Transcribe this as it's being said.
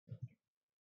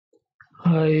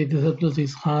Hi, this is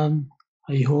Aziz Khan.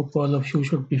 I hope all of you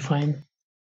should be fine.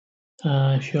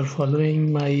 If you're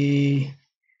following my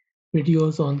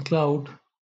videos on cloud,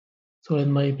 so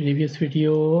in my previous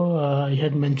video, I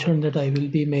had mentioned that I will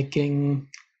be making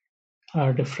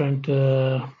different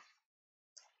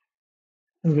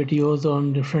videos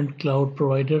on different cloud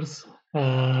providers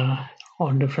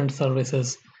on different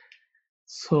services.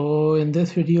 So in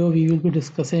this video, we will be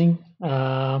discussing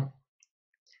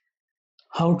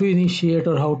how to initiate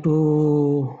or how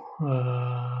to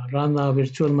run a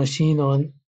virtual machine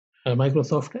on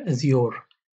Microsoft Azure.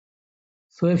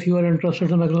 So if you are interested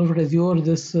in Microsoft Azure,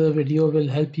 this video will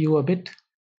help you a bit.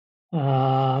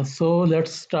 So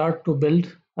let's start to build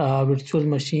a virtual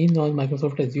machine on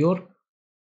Microsoft Azure.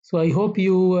 So I hope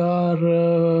you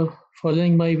are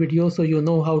following my video so you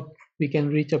know how we can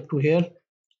reach up to here,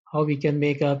 how we can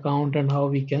make an account and how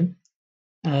we can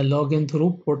log in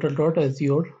through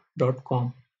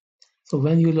portal.azure.com. So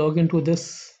when you log into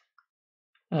this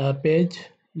page,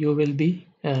 you will be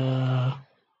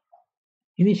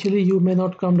initially you may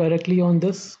not come directly on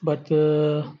this, but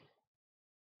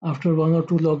after one or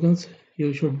two logins,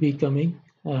 you should be coming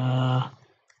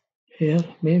here.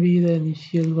 Maybe the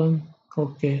initial one.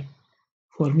 Okay,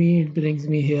 for me it brings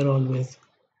me here always.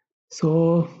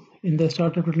 So in the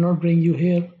start it will not bring you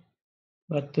here,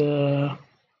 but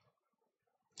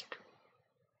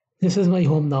this is my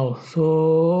home now.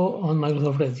 So on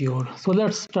Microsoft Azure. So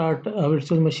let's start a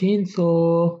virtual machine.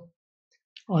 So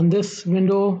on this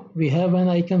window, we have an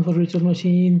icon for virtual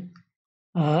machine.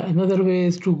 Another way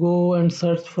is to go and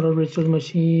search for a virtual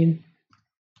machine.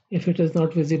 If it is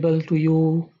not visible to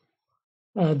you,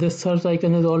 this search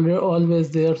icon is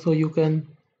always there, so you can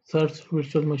search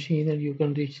virtual machine and you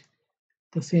can reach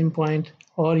the same point,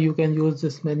 or you can use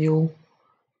this menu.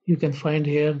 You can find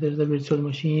here there is a virtual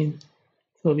machine,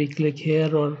 so we click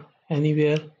here or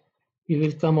anywhere, we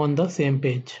will come on the same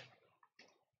page.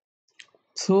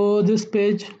 So this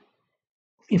page,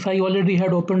 if I already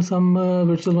had opened some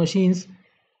virtual machines,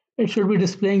 it should be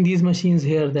displaying these machines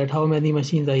here, that how many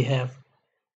machines I have.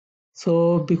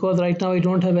 So because right now I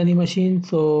don't have any machine,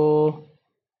 so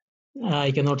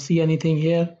I cannot see anything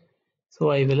here.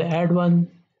 So I will add one.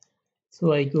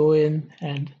 So I go in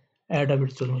and add a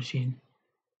virtual machine.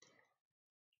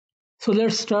 So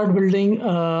let's start building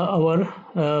our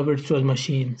virtual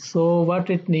machine. So what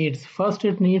it needs? First,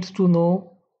 it needs to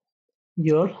know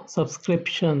your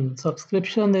subscription.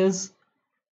 Subscription is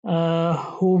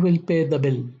who will pay the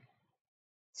bill.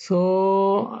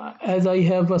 So as I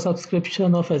have a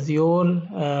subscription of Azure,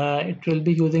 it will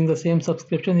be using the same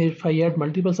subscription. If I had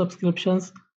multiple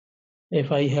subscriptions,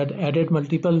 if I had added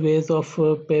multiple ways of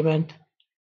payment,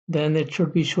 then it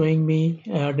should be showing me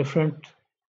different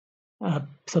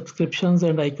subscriptions,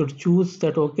 and I could choose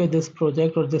that, okay, this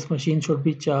project or this machine should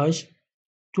be charged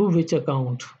to which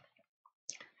account.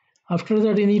 After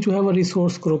that, you need to have a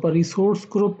resource group. A resource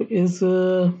group is,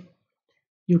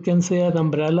 you can say, an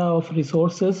umbrella of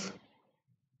resources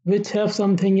which have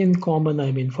something in common.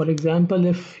 I mean, for example,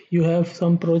 if you have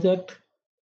some project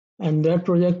and that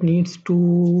project needs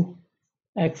to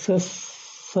access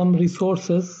some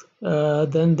resources,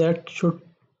 then that should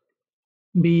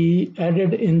be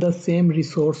added in the same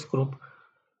resource group.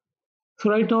 So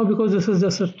right now, because this is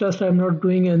just a test, I'm not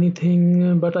doing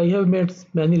anything, but I have made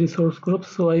many resource groups.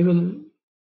 So I will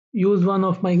use one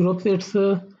of my groups. It's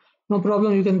no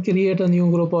problem. You can create a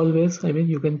new group always. I mean,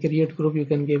 you can create group, you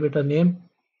can give it a name.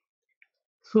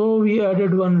 So we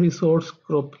added one resource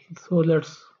group. So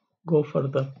let's go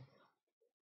further.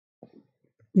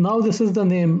 Now this is the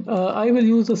name. I will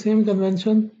use the same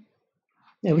convention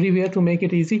everywhere to make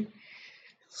it easy.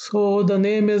 So the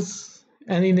name is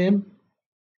any name.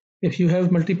 If you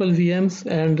have multiple VMs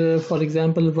and for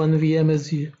example, one VM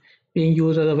is being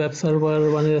used as a web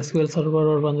server, one is SQL server,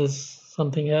 or one is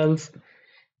something else,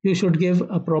 you should give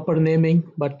a proper naming.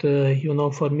 But you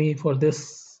know, for me, for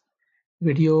this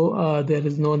video, there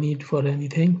is no need for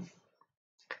anything.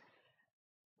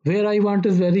 Where I want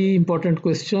is very important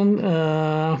question,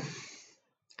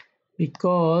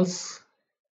 because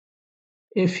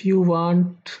if you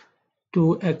want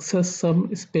to access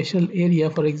some special area,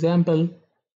 for example,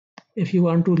 if you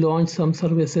want to launch some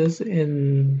services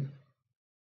in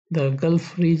the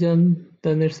Gulf region,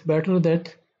 then it's better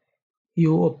that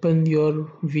you open your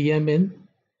VM in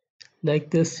like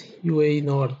this UAE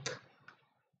North.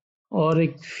 Or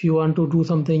if you want to do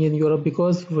something in Europe,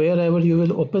 because wherever you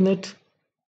will open it,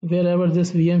 wherever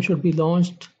this VM should be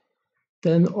launched,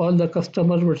 then all the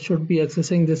customers should be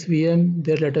accessing this VM,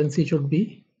 their latency should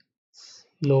be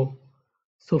low.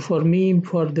 So for me,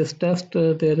 for this test,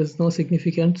 there is no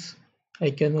significance.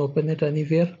 I can open it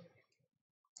anywhere.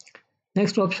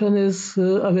 Next option is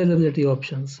availability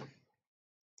options.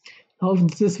 Now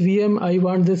this VM, I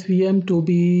want this VM to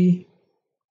be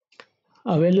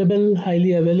available,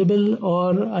 highly available,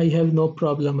 or I have no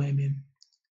problem, I mean.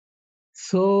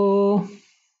 So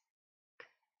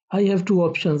I have two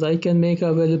options. I can make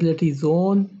availability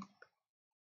zone.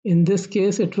 In this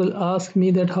case, it will ask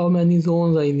me that how many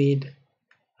zones I need.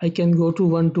 I can go to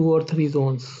 1, 2, or 3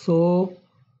 zones. So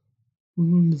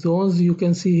zones you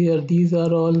can see here, these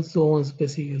are all zones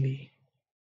basically.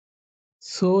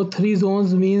 So 3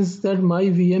 zones means that my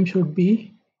VM should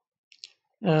be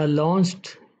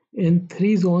launched in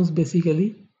 3 zones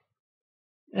basically,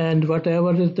 and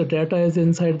whatever the data is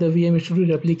inside the VM, it should be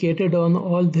replicated on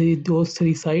all those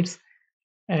 3 sites,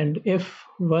 and if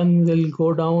one will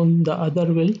go down, the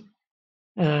other will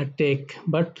take.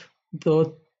 But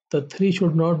the 3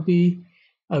 should not be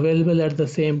available at the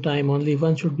same time, only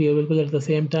one should be available at the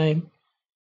same time.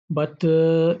 But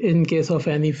in case of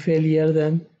any failure,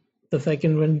 then the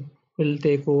second one will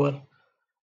take over.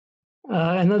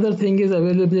 Another thing is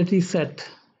availability set.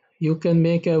 You can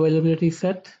make availability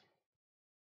set.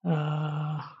 You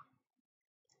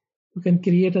can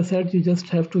create a set, you just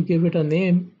have to give it a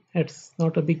name. It's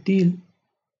not a big deal.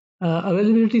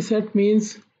 Availability set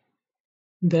means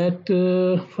that,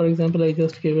 for example, I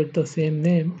just give it the same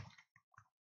name.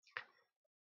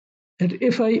 That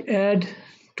if I add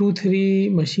 2, 3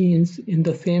 machines in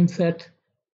the same set,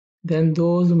 then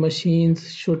those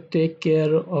machines should take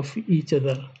care of each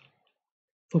other.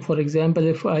 So for example,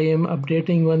 if I am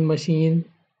updating one machine,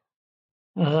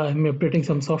 I'm updating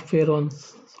some software on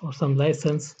or some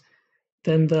license,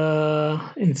 then the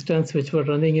instance which were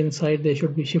running inside, they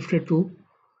should be shifted to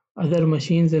other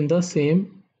machines in the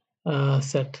same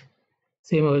set,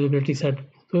 same availability set.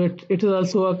 So it is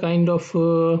also a kind of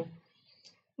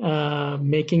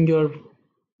making your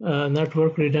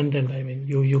network redundant. I mean,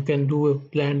 you can do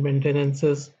planned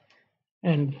maintenances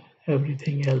and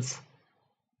everything else.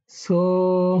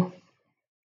 So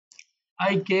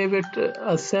I gave it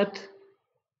a set,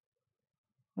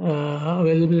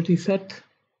 availability set.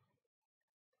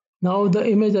 Now the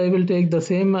image I will take the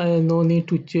same, no need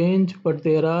to change, but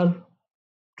there are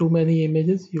too many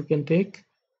images you can take.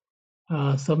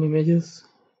 Some images,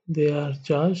 they are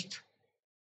charged.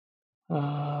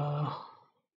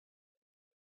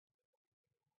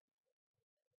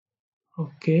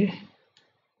 Okay,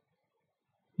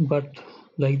 but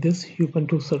like this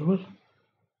Ubuntu server,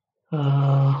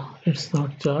 it's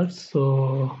not charged.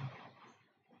 So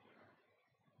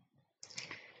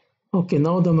okay,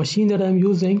 now the machine that I'm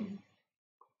using,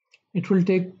 it will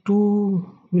take 2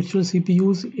 virtual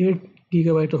CPUs, 8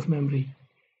 GB of memory,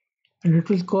 and it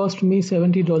will cost me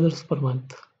 $70 per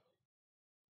month.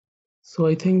 So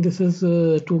I think this is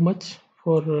too much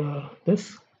for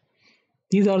this.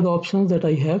 These are the options that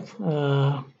I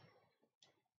have.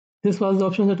 This was the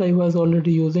option that I was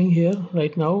already using here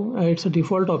right now. It's a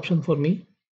default option for me.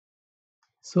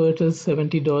 So it is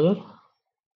 $70.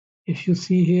 If you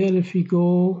see here, if we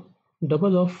go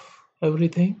double of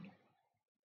everything,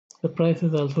 the price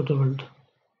is also doubled.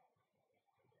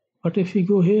 But if we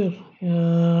go here,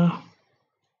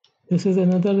 this is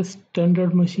another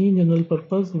standard machine, general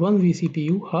purpose, 1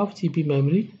 vCPU, half GB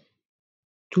memory,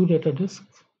 2 data disks.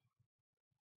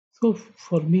 So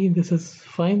for me, this is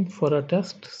fine for a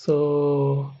test.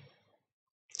 So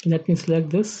let me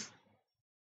select this.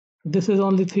 This is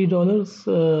only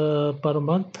 $3 per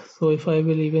month. So if I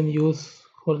will even use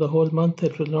for the whole month,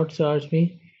 it will not charge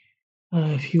me.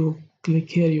 If you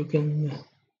click here, you can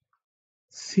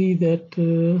see that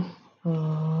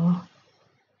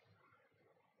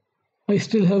I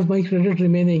still have my credit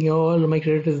remaining. All my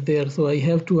credit is there. So I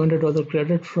have $200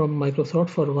 credit from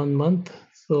Microsoft for 1 month.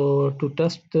 So to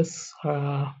test this,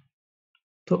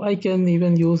 so I can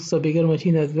even use a bigger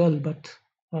machine as well, but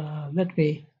let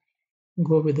me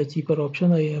go with the cheaper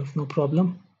option. I have no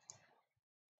problem.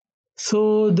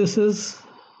 So this is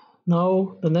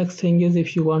now the next thing is,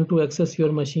 if you want to access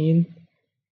your machine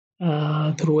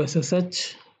through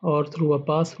SSH or through a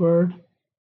password,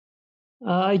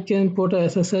 I can put a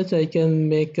SSH. I can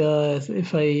make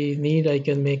if I need, I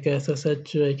can make a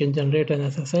SSH. I can generate an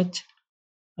SSH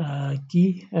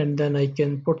key, and then I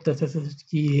can put the SSH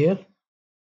key here.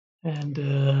 And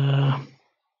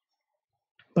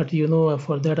but you know,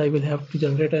 for that I will have to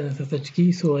generate an SSH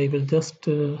key. So I will just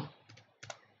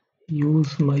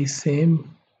use my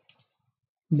same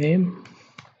name.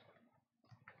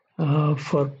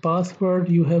 For password,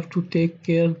 you have to take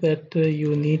care that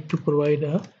you need to provide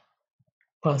a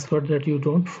password that you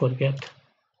don't forget.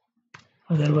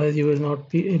 Otherwise, you will not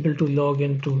be able to log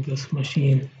into this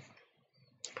machine.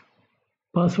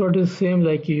 Password is same,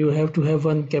 like you have to have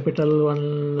one capital,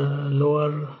 one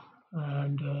lower,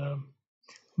 and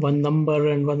one number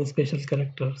and one special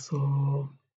character. So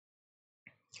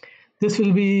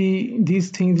these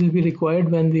things will be required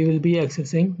when we will be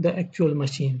accessing the actual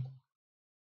machine.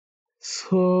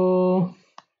 So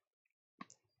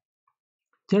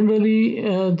generally,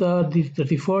 the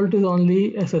default is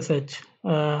only SSH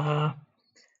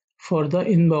for the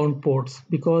inbound ports,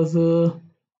 because you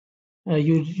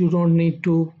don't need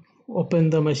to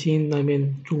open the machine, I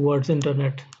mean, towards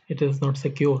internet. It is not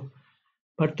secure.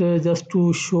 But just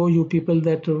to show you people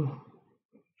that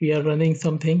we are running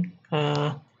something,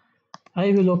 I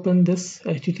will open this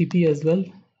HTTP as well.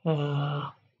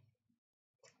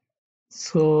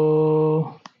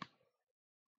 So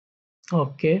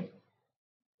okay,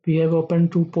 we have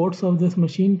opened two ports of this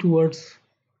machine towards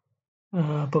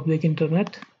public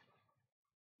internet.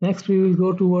 Next we will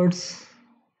go towards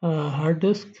hard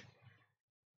disk.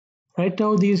 Right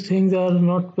now these things are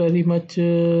not very much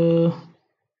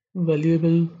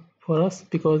valuable for us,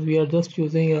 because we are just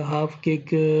using a half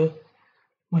gig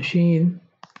machine.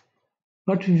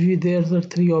 But there are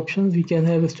three options. We can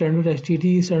have a standard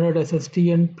HDD, standard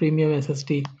SSD, and premium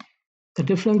SSD. The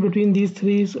difference between these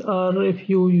three are, if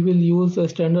you will use a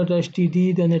standard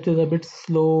HDD, then it is a bit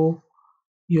slow.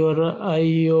 Your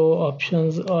IO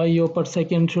options, IO per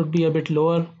second should be a bit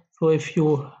lower. So if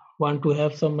you want to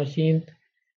have some machine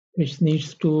which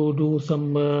needs to do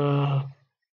some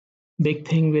big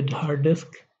thing with hard disk,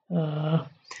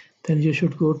 then you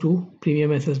should go to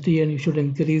premium SSD, and you should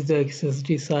increase the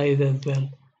SSD size as well.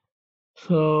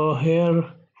 So here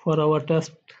for our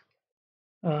test,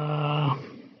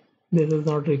 this is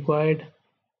not required.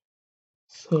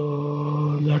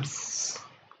 So let's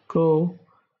go.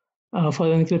 For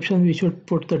the encryption, we should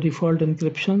put the default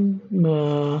encryption.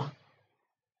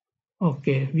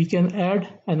 Okay, we can add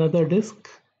another disk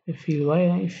if we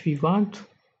want,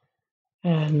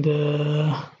 and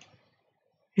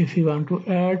if you want to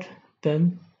add,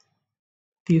 then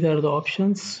these are the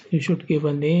options. You should give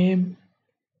a name.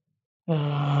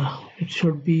 It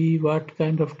should be what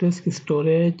kind of disk: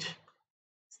 storage,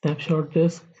 snapshot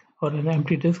disk, or an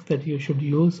empty disk that you should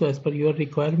use. So as per your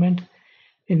requirement,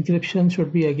 encryption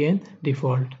should be again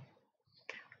default.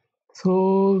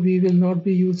 So we will not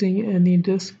be using any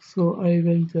disk, so I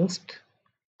will just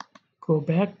go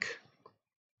back.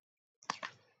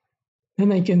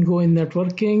 Then I can go in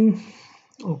networking.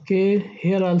 Okay,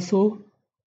 here also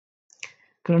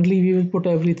currently we will put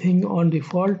everything on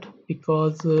default,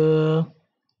 because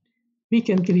we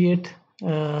can create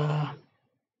a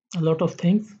lot of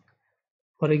things.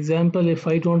 For example, if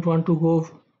I don't want to go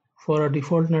for a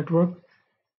default network,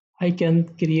 I can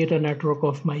create a network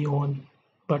of my own.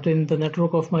 But in the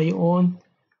network of my own,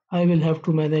 I will have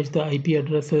to manage the IP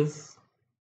addresses,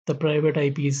 the private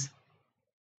IPs.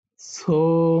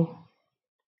 So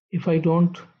if I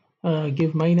don't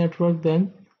give my network,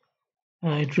 then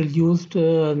it will use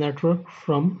the network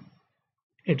from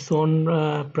its own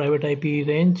private IP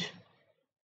range.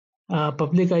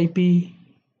 Public IP,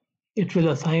 it will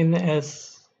assign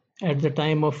as at the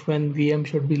time of when VM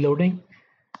should be loading.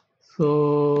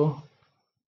 So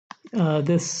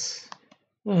if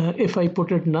I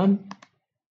put it none,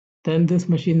 then this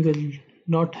machine will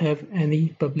not have any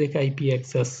public IP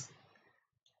access.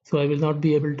 So I will not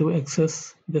be able to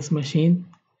access this machine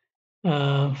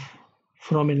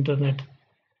from internet.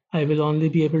 I will only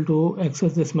be able to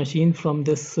access this machine from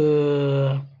this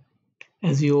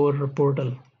Azure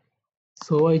portal.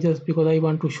 So because I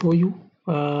want to show you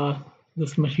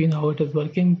this machine how it is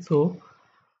working, so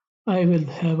I will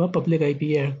have a public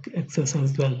IP access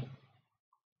as well.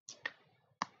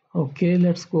 Okay,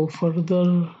 let's go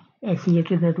further.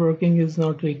 Accelerated networking is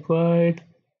not required.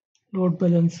 Load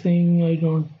balancing I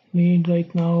don't need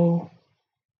right now.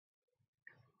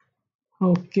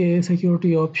 Okay,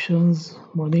 security options,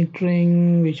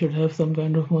 monitoring, we should have some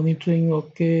kind of monitoring.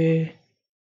 Okay,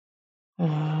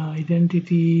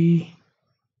 identity,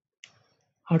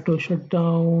 auto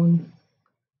shutdown.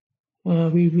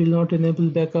 We will not enable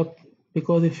backup,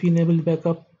 because if we enable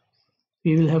backup,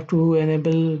 we will have to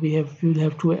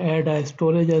add a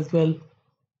storage as well.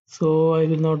 So I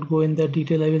will not go in that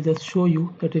detail. I will just show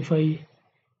you that if I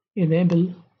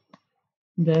enable,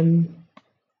 then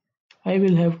I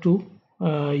will have to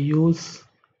use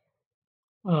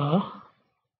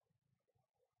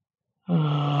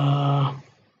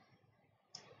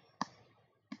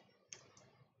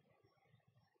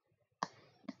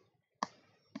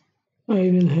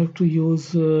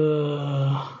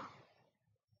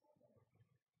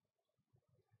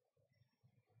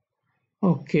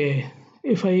okay,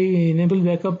 if I enable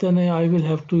backup, then I will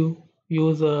have to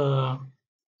use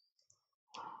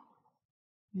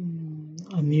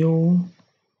a new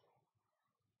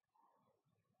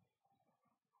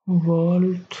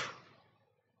vault,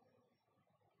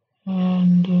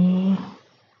 and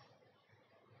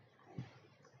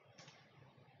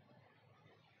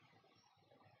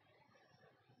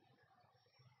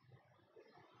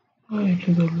it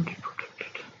is already protected.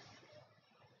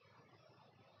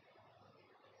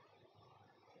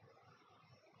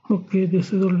 Okay,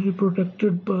 this is already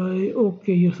protected by,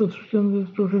 okay, your subscription is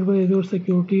protected by Azure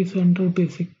Security Center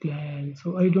basic plan.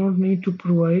 So I don't need to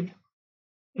provide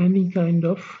any kind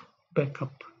of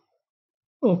backup.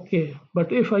 Okay,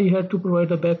 but if I had to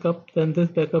provide a backup, then this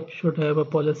backup should have a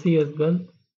policy as well.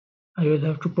 I will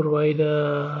have to provide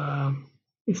a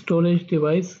storage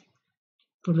device.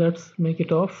 So let's make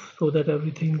it off so that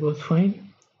everything goes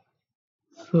fine.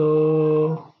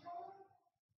 So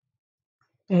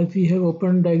as we have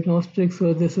opened diagnostics,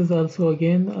 so this is also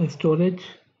again a storage.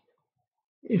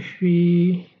 If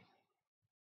we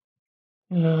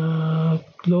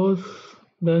close,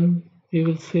 then we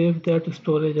will save that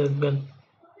storage as well.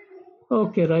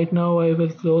 Okay, right now I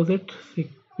will close it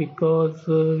because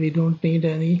we don't need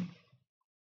any.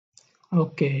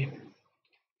 Okay.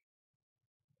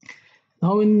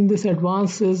 Now in this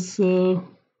advanced is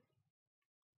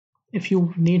if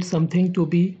you need something to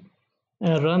be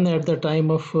run at the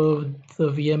time of the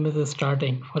VM is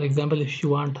starting. For example, if you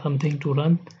want something to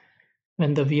run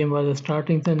when the VM was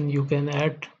starting, then you can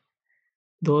add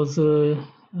those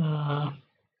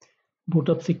boot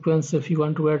up sequence. If you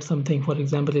want to add something, for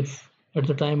example, if at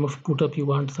the time of boot up you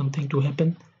want something to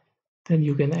happen, then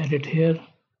you can add it here.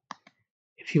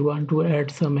 If you want to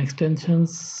add some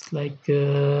extensions, like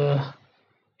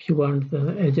if you want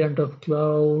the agent of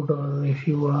cloud, or if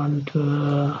you want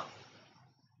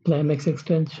climax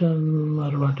extension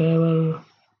or whatever,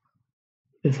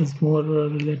 this is more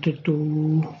related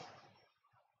to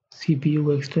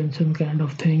CPU extension kind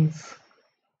of things.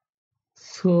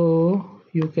 So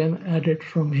you can add it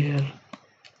from here,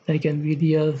 like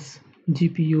NVIDIA's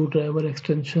GPU driver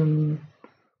extension.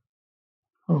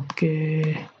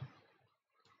 Okay,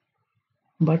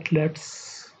 but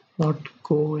let's not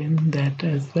go in that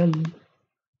as well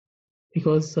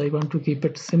because I want to keep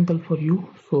it simple for you.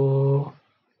 So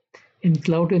in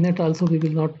Cloud Init also we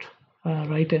will not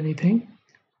write anything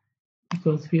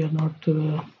because we are not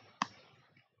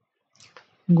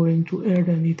going to add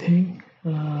anything.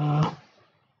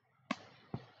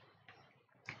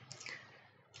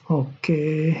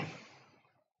 Okay.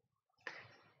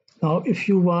 Now if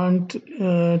you want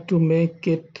to make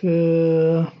it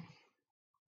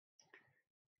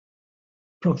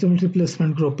proximity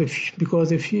placement group,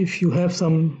 because if you have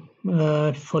some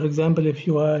for example, if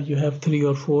you have 3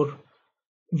 or 4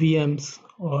 VMs,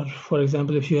 or for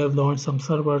example if you have launched some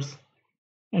servers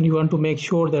and you want to make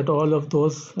sure that all of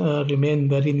those remain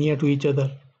very near to each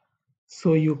other,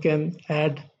 so you can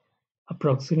add a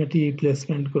proximity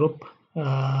placement group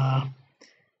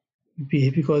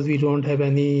because we don't have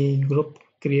any group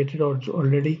created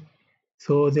already,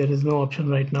 so there is no option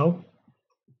right now.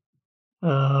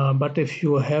 But if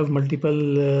you have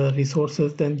multiple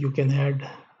resources, then you can add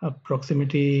a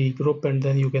proximity group and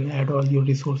then you can add all your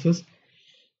resources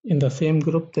in the same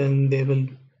group, then they will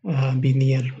be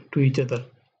near to each other.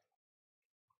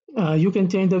 You can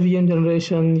change the VM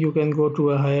generation, you can go to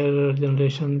a higher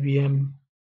generation VM.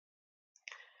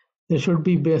 There should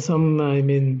be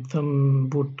some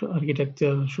boot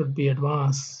architecture should be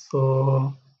advanced,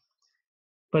 so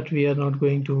but we are not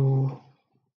going to.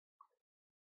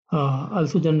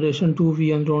 Also generation 2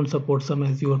 VM don't support some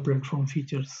Azure platform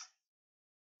features.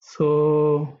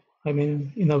 So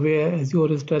in a way,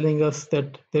 Azure is telling us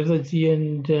that there is a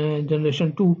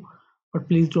generation 2, but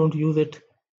please don't use it.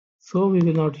 So we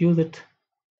will not use it.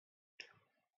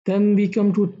 Then we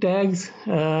come to tags.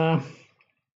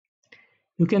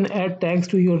 You can add tags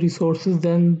to your resources,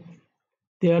 then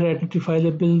they are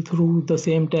identifiable through the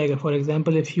same tag. For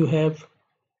example, if you have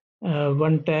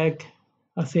one tag,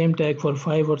 a same tag for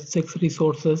 5 or 6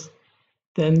 resources,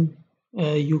 then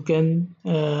you can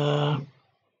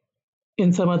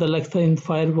in some other, like say in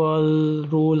firewall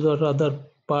rules or other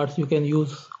parts, you can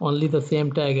use only the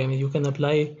same tag. You can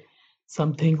apply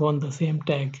something on the same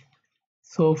tag.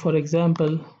 So for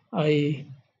example, I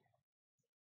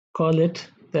call it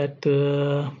that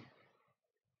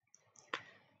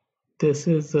this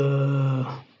is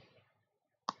a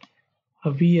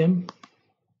VM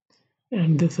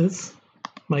and this is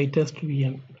my test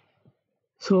VM.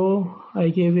 So I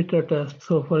gave it a test.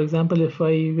 So for example, if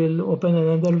I will open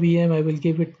another VM, I will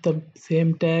give it the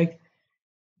same tag.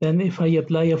 Then if I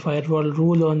apply a firewall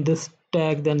rule on this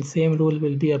tag, then same rule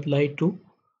will be applied to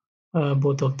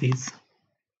both of these.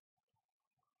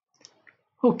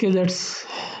 Okay, let's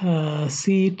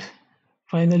see it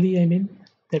finally. I mean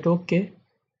that okay.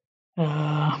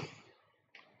 Uh,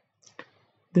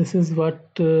 this is what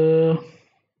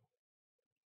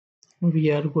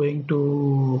we are going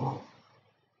to.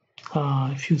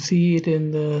 If you see it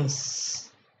in the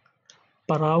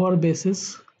per hour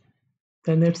basis,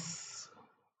 then it's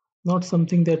not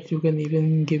something that you can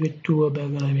even give it to a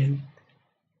beggar. I mean,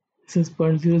 this is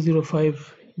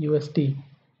 0.005 USD.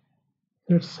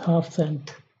 It's half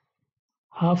cent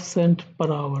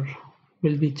per hour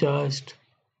will be charged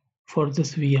for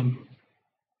this VM.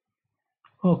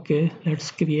 Okay, let's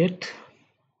create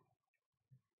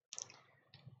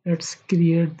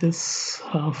this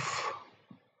half.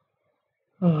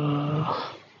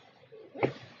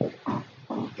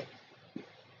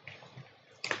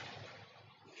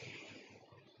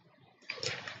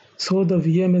 So the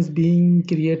VM is being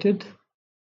created.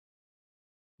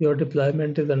 Your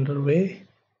deployment is underway.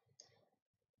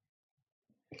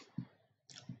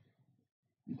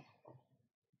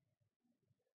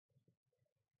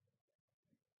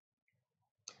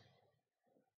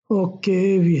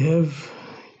 Okay, we have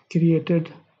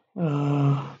created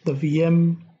the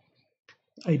VM.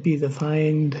 IP is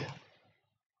assigned,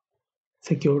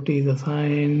 security is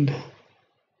assigned,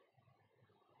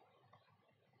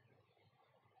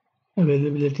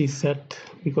 availability set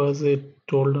because it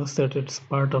told us that it's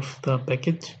part of the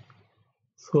package.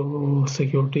 So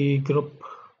security group,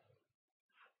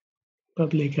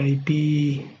 public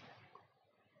IP,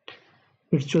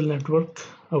 virtual network.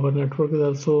 Our network is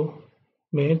also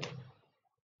made.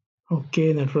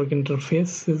 Okay, network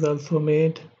interface is also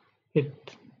made.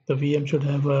 The VM should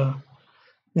have a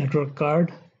network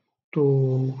card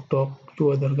to talk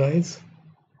to other guys.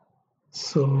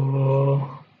 So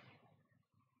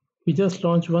we just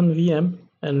launched one VM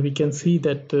and we can see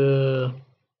that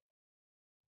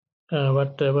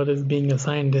whatever is being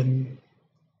assigned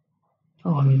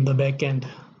on the back end.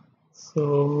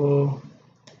 So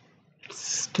it's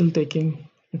still taking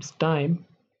its time.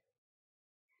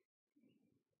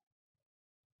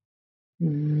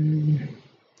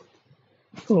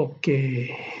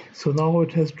 Okay, so now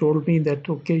it has told me that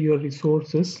okay, your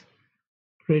resource is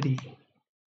ready.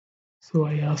 So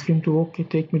I ask him to okay,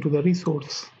 take me to the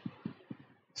resource.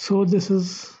 So this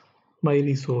is my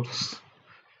resource.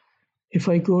 If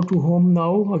I go to home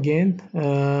now again,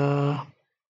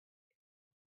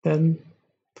 then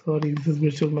sorry, this is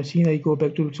virtual machine. I go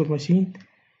back to virtual machine.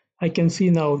 I can see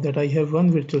now that I have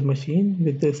one virtual machine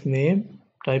with this name,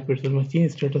 type virtual machine,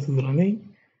 status is running.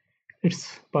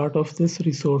 It's part of this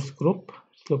resource group.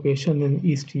 Its location in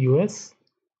East US.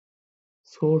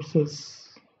 Source is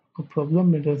no problem.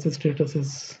 Maintenance status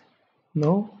is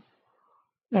no.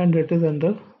 And it is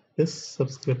under this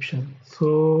subscription.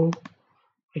 So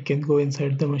I can go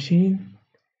inside the machine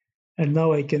and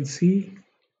now I can see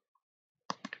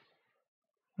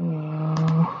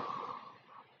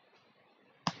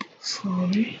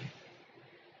sorry.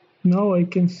 Now I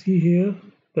can see here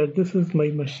that this is my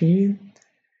machine.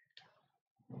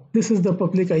 This is the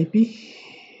public IP.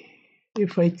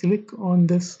 If I click on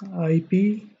this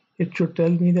IP, it should tell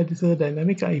me that this is a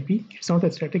dynamic IP. It's not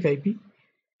a static IP.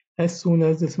 As soon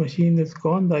as this machine is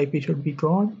gone, the IP should be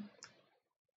gone.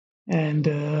 And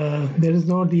there is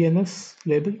no DNS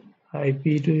label. IP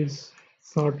is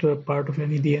not a part of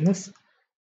any DNS.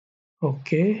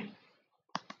 Okay.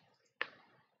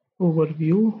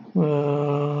 Overview,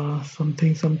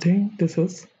 something. This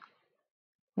is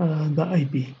the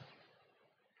IP.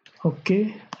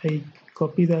 Okay, I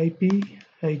copy the IP.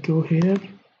 I go here.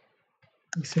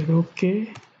 I said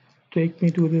okay, take me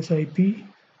to this IP.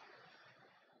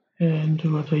 And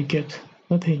what I get?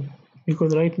 Nothing,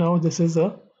 because right now this is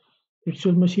a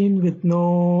virtual machine with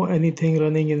no anything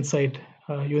running inside.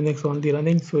 Unix only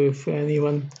running. So if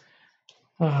anyone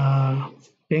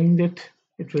pinged it,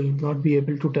 it will not be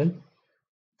able to tell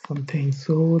something.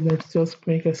 So let's just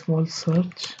make a small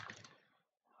search.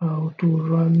 How to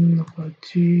run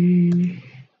Apache.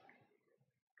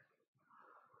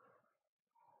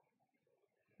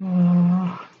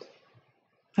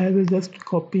 I will just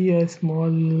copy a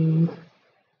small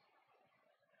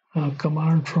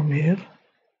command from here.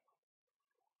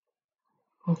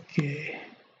 Okay,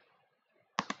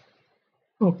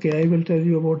 I will tell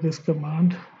you about this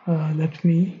command. Let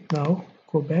me now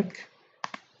go back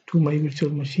to my virtual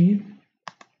machine.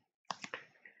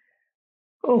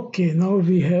 Okay, now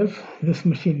we have this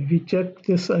machine. We checked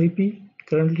this IP.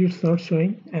 Currently it's not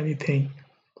showing anything.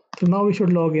 So now we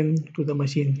should log in to the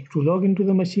machine. To log into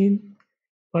the machine,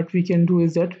 what we can do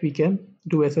is that we can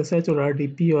do SSH or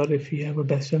RDP, or if we have a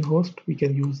Bastion host, we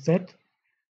can use that.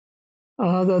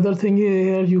 The other thing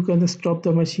here, you can stop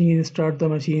the machine, start the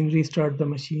machine, restart the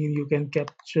machine. You can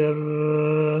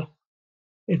capture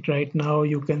it right now.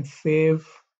 You can save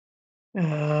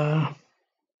the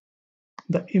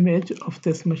image of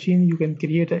this machine. You can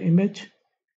create an image,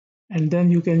 and then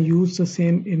you can use the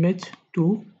same image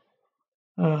to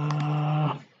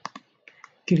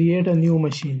create a new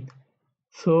machine.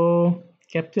 So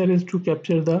capture is to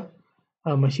capture the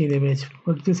machine image,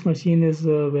 but this machine is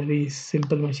a very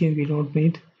simple machine, we don't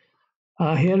need.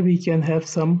 Here we can have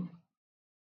some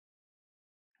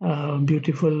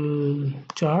beautiful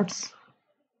charts.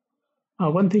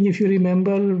 One thing, if you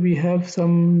remember, we have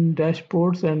some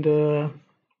dashboards, and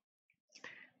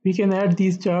we can add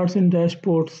these charts in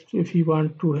dashboards if you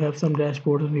want to have some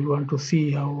dashboard and we want to see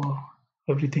how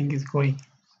everything is going.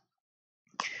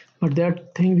 But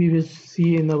that thing we will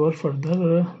see in our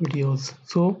further videos.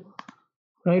 So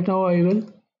right now I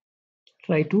will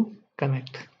try to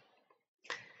connect.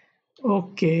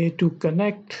 Okay, to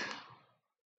connect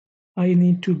I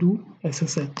need to do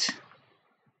SSH.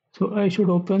 So I should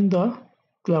open the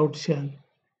Cloud Shell.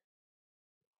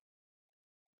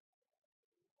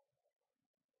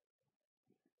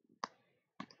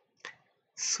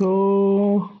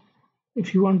 So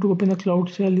if you want to open a Cloud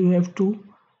Shell, you have to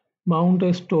mount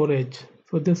a storage.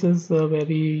 So this is a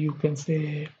very, you can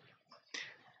say,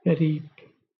 very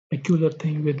peculiar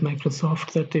thing with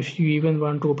Microsoft, that if you even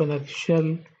want to open a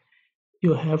shell,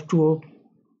 you have to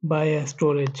buy a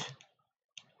storage.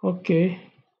 Okay,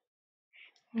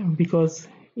 because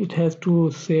it has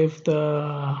to save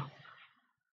the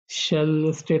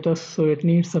shell status, so it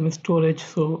needs some storage.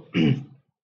 So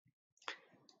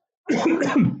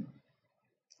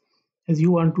as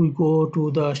you want to go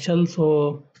to the shell,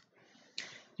 so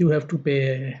you have to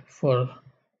pay for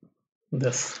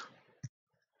this.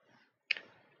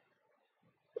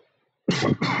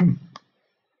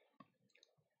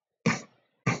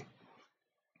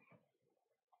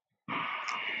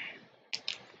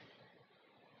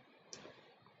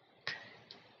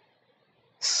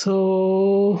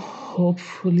 So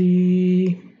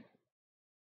hopefully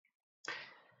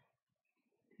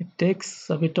it takes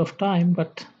a bit of time,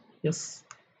 but yes,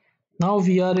 now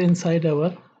we are inside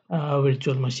our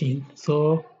virtual machine.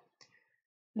 So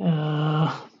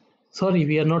sorry,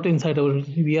 we are not inside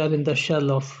we are in the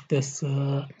shell of this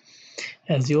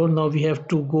Azure. Now we have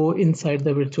to go inside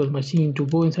the virtual machine. To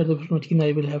go inside the virtual machine,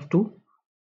 I will have to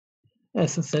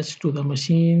SSH to the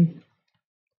machine,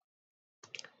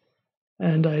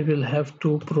 and I will have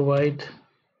to provide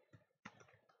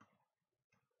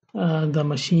the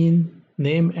machine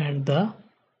name and the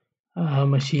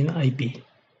machine IP.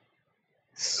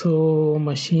 So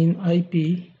machine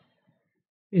IP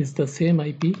is the same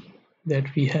IP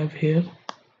that we have here.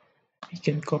 We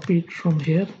can copy it from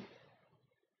here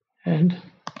and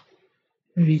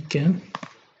we can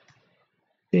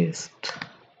paste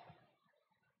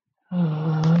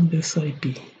this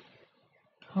IP.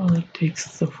 It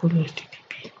takes the full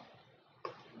HTTP.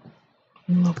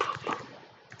 No problem.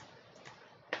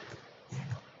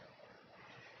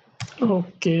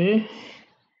 Okay,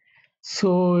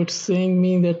 so it's saying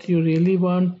me that you really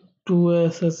want to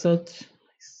SSH.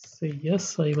 Say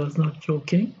yes, I was not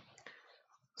joking.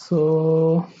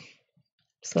 So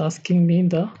it's asking me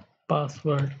the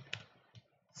password.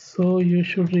 So you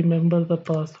should remember the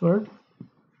password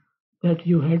that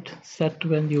you had set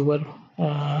when you were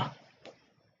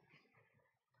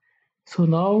so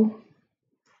now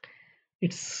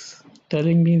it's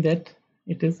telling me that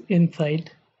it is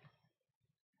inside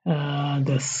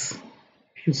this.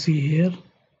 If you see here,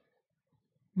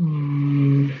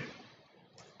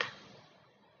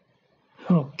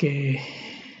 okay,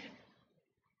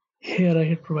 here I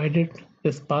had provided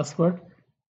this password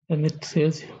and it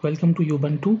says welcome to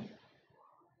Ubuntu.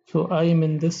 So I am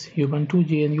in this Ubuntu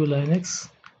GNU Linux.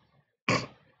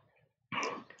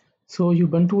 So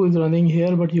Ubuntu is running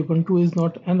here, but Ubuntu is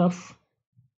not enough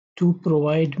to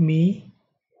provide me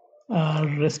a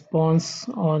response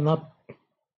on a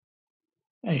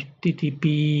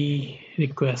HTTP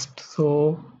request.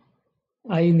 So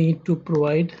I need to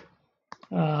provide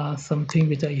something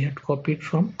which I had copied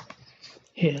from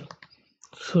here.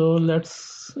 So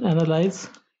let's analyze.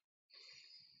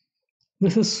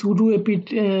 This is sudo apt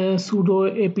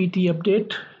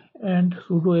update and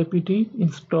sudo apt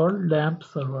install LAMP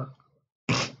server.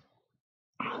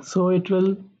 So it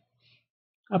will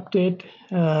update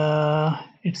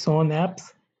its own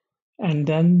apps, and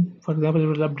then, for example, it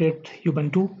will update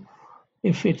Ubuntu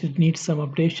if it needs some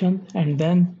updation, and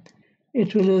then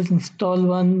it will install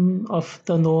one of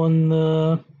the known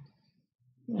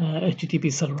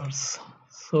HTTP servers.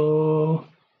 So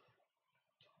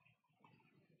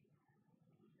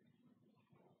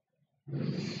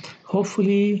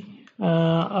Hopefully,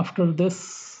 after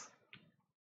this,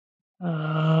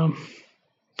 uh,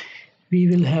 we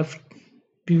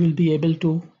will be able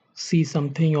to see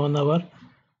something on our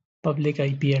public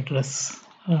IP address.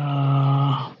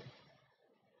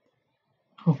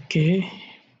 Okay.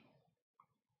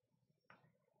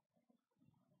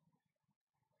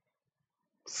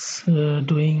 It's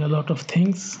doing a lot of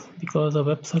things because a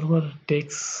web server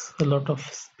takes a lot of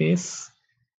space.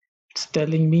 It's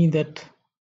telling me that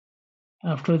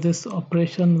after this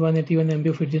operation, 181 MB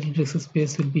of digital disk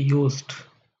space will be used.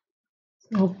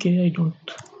 Okay, I don't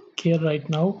care right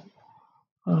now.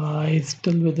 It's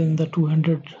still within the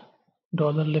 $200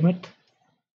 limit.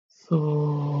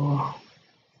 So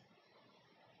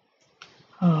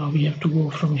we have to go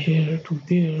from here to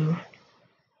there.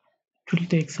 It will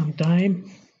take some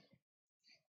time.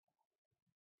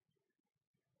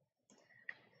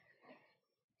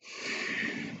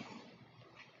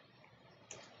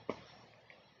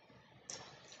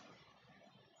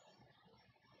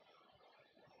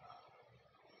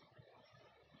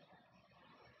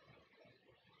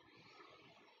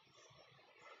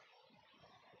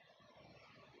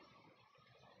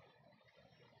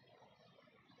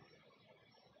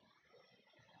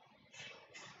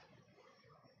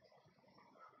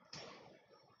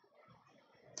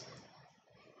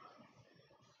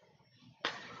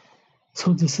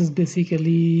 So this is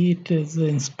basically, it is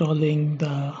installing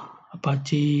the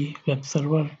Apache web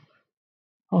server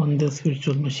on this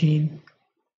virtual machine,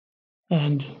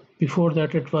 and before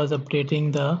that it was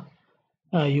updating the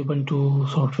Ubuntu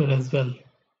software as well,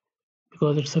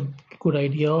 because it's a good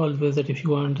idea always that if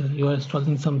you are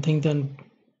installing something, then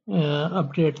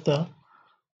update the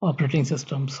operating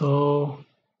system. So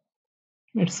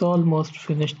it's almost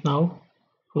finished now.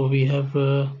 So we have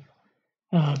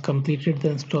completed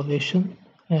the installation,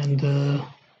 and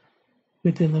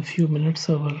within a few minutes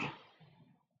our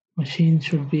machine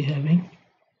should be having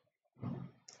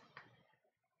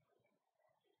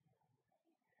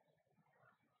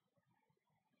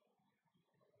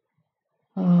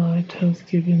it has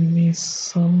given me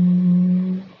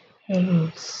some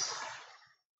errors.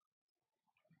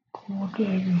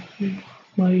 Code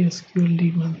MySQL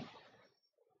daemon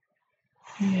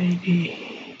EID.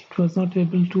 It was not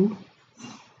able to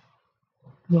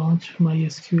launch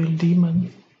MySQL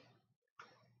daemon.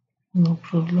 No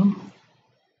problem,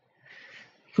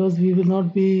 because we will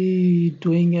not be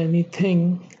doing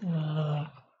anything.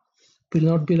 Will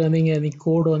not be running any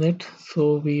code on it,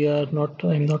 so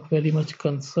I'm not very much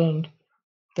concerned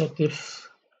that if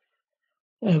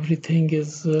everything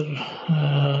is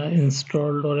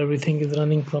installed or everything is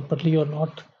running properly or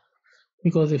not,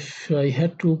 because if I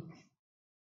had to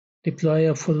deploy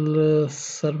a full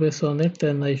service on it,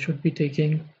 then I should be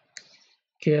taking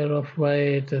care of why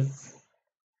it is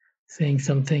saying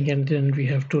something, and then we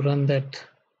have to run that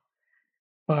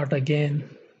part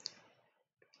again.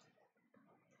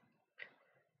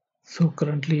 So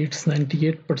currently it's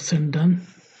 98% done.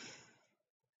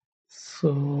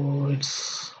 So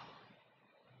it's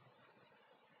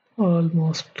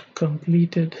almost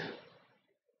completed.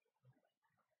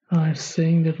 It's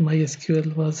saying that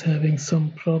MySQL was having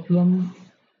some problem.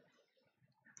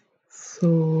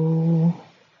 So,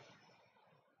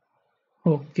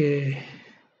 okay.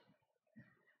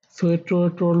 So it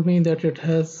told me that it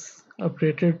has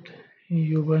updated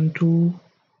Ubuntu,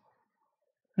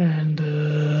 and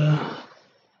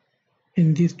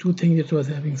in these two things it was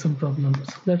having some problems.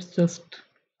 Let's just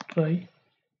try.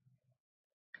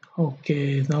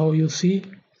 Okay, now you see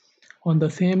on the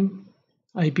same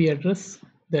IP address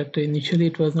that initially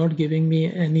it was not giving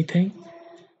me anything.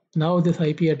 Now this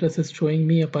IP address is showing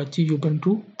me Apache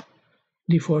Ubuntu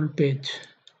default page.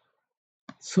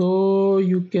 So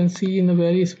you can see in a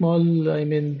very small,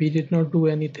 we did not do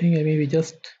anything. We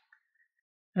just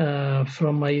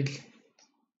from my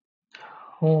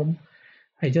home,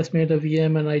 I just made a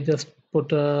VM and I just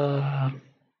put a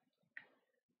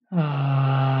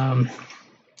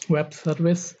web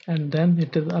service, and then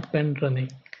it is up and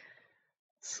running.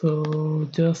 So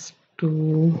just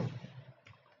to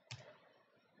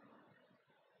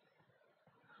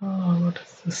what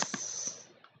is this?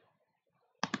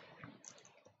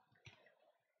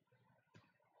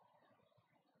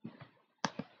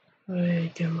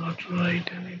 I cannot write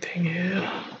anything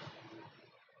here.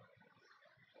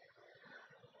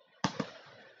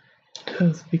 It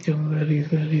has become very,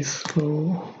 very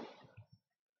slow.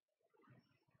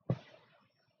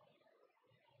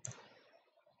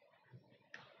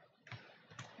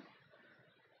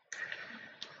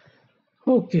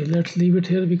 Okay, let's leave it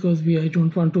here because I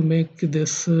don't want to make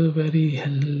this very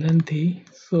lengthy.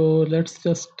 So let's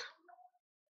just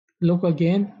look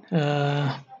again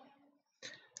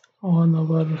on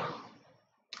our,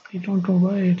 I don't know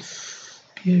why it's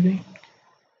behaving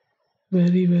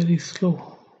very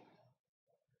slow.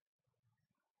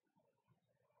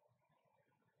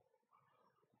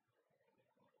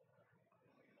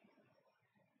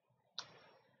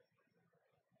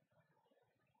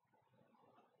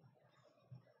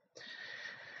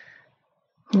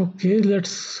 Okay,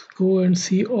 let's go and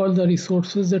see all the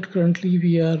resources that currently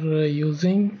we are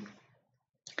using.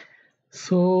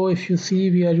 So if you see,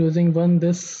 we are using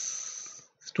this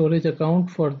storage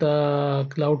account for the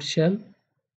Cloud Shell.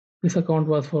 This account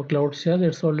was for Cloud Shell.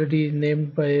 It's already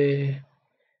named by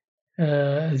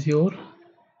Azure.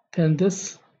 Then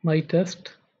this my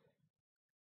test.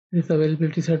 This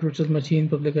availability set, virtual machine,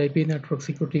 public IP, network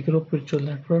security group, virtual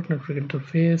network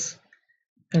interface,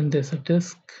 and there's a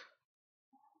disk,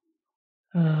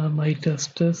 my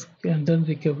test disk, and then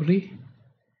recovery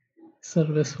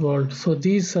service world. So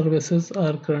these services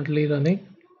are currently running,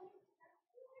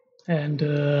 and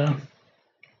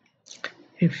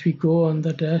if we go on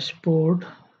the dashboard,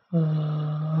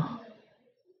 I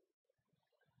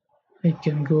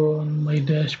can go on my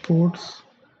dashboards.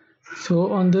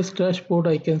 So on this dashboard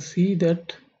I can see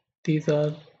that these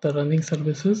are the running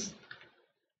services,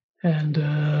 and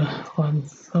on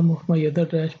some of my other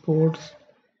dashboards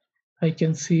I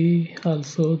can see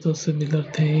also the similar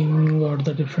thing or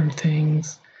the different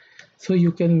things. So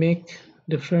you can make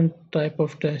different type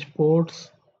of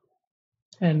dashboards,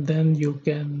 and then you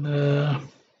can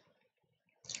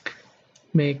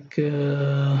make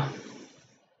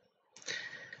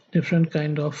different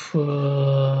kind of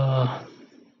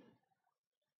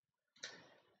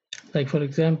like for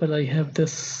example, I have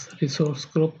this resource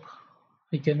group.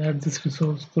 I can add this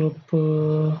resource group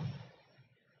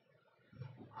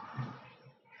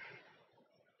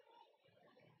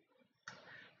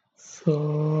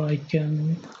so I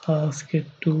can ask it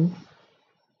to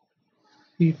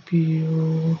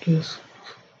CPU disk.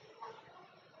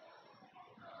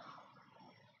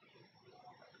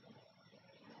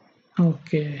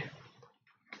 Okay,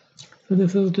 so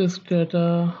this is disk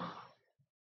data.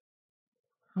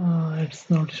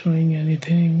 It's not showing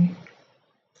anything.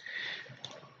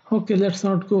 Okay, let's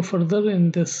not go further in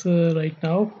this right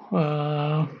now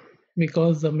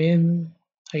because the main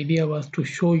idea was to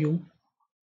show you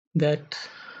that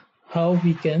how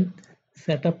we can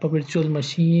set up a virtual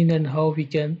machine, and how we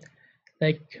can,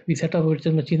 like we set up a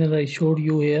virtual machine, and I showed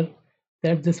you here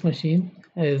that this machine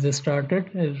is started,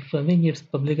 is running, its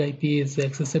public IP is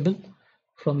accessible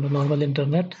from the normal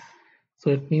internet. So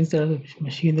it means that the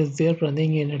machine is there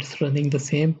running, and it's running the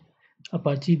same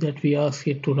Apache that we asked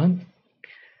it to run.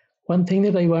 One thing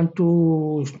that I want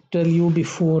to tell you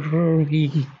before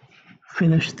we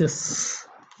finish this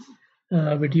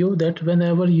video, that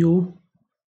whenever you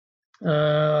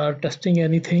are testing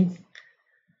anything,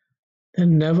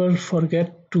 then never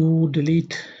forget to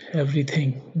delete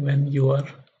everything when you are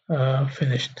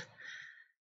finished,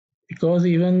 because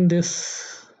even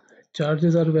this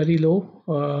charges are very low,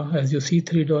 as you see,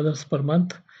 $3 per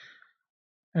month.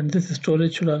 And this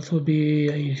storage should also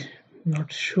be, I'm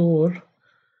not sure,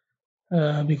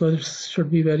 because it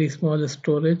should be very small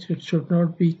storage. It should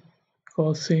not be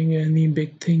causing any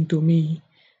big thing to me,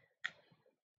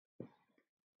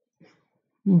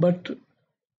 but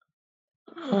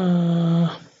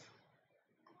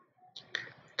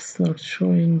it's not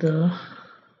showing the,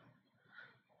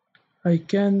 I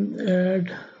can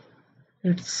add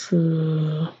its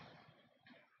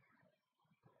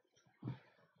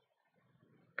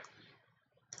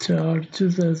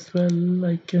charges as well.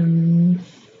 I can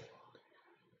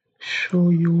show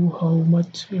you how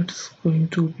much it's going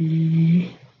to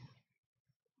be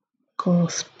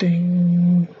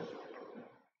costing.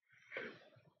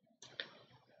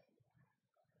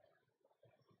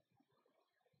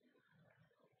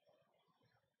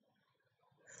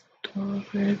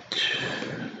 Storage,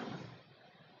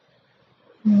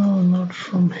 no, not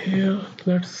from here.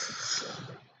 Let's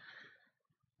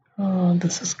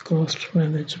this is cost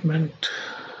management.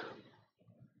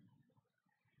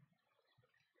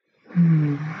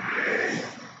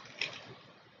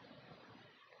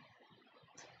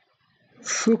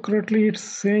 So currently it's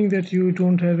saying that you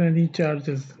don't have any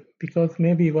charges, because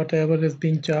maybe whatever is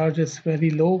being charged is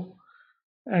very low,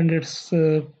 and it's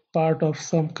part of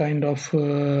some kind of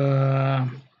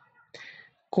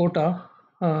quota.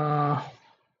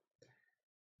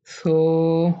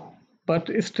 So, but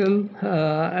still,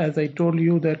 as I told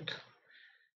you that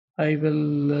I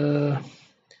will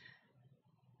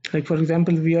Like for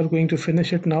example, we are going to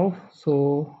finish it now.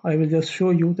 So I will just show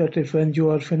you that if when you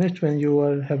are finished, when you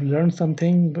have learned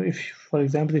something, if for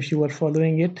example, if you are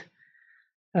following it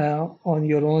on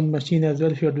your own machine as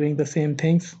well, if you're doing the same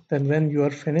things, then when you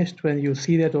are finished, when you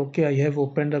see that, okay, I have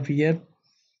opened a VM,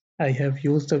 I have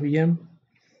used a VM,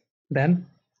 then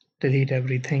delete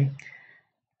everything,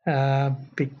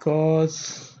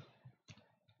 because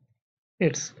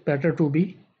it's better to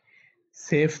be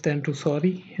safe than to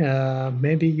sorry.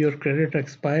 Maybe your credit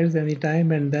expires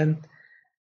anytime and then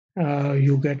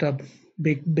you get a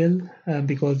big bill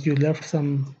because you left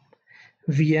some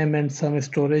VM and some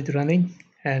storage running,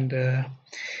 and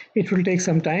it will take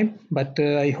some time, but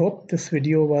I hope this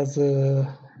video was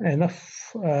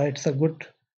enough. It's a good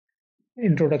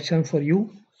introduction for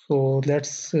you. So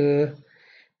let's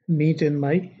meet in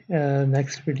my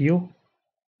next video.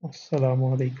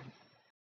 Assalamu alaikum.